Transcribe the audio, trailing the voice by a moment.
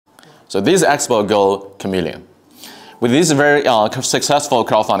So this is XBOTGO Chameleon. With this very successful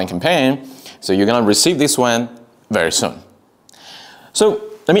crowdfunding campaign, so you're gonna receive this one very soon. So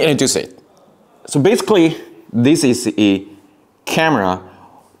let me introduce it. So basically, this is a camera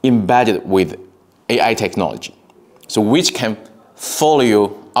embedded with AI technology, so which can follow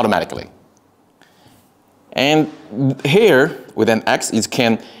you automatically. And here, with an X, it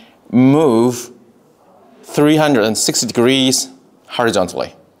can move 360 degrees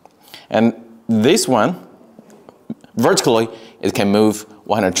horizontally. And this one, vertically, it can move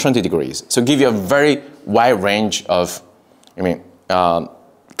 120 degrees. So give you a very wide range of,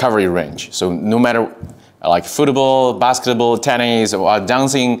 coverage range. So no matter like football, basketball, tennis, or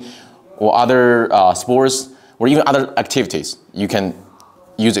dancing, or other sports, or even other activities, you can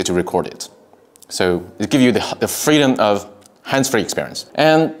use it to record it. So it gives you the freedom of hands-free experience.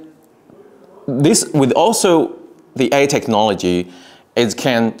 And this, with also the AI technology, it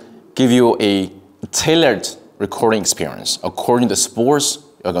can give you a tailored recording experience according to the sports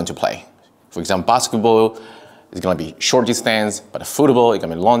you're going to play. For example, basketball is going to be short distance, but football is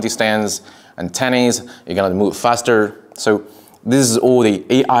going to be long distance, and tennis, you're going to move faster. So this is all the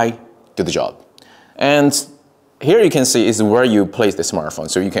AI do the job. And here you can see is where you place the smartphone.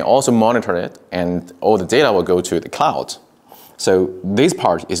 So you can also monitor it, and all the data will go to the cloud. So this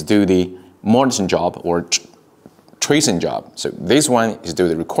part is do the monitoring job or tracing job. So this one is do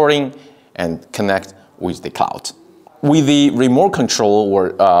the recording and connect with the cloud. With the remote control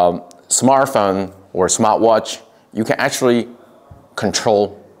or smartphone or smartwatch, you can actually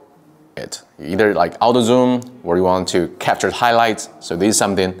control it. Either like auto zoom, or you want to capture highlights. So this is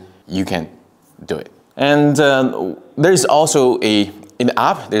something you can do it. And there's also in the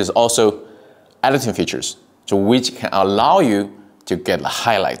app, there's also editing features, so which can allow you to get the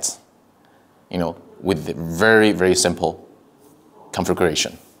highlights, with the very, very simple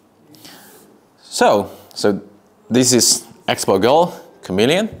configuration. So this is XBOTGO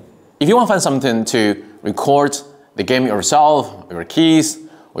Chameleon. If you want to find something to record the game yourself, your kids,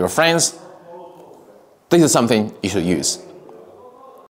 or your friends, this is something you should use.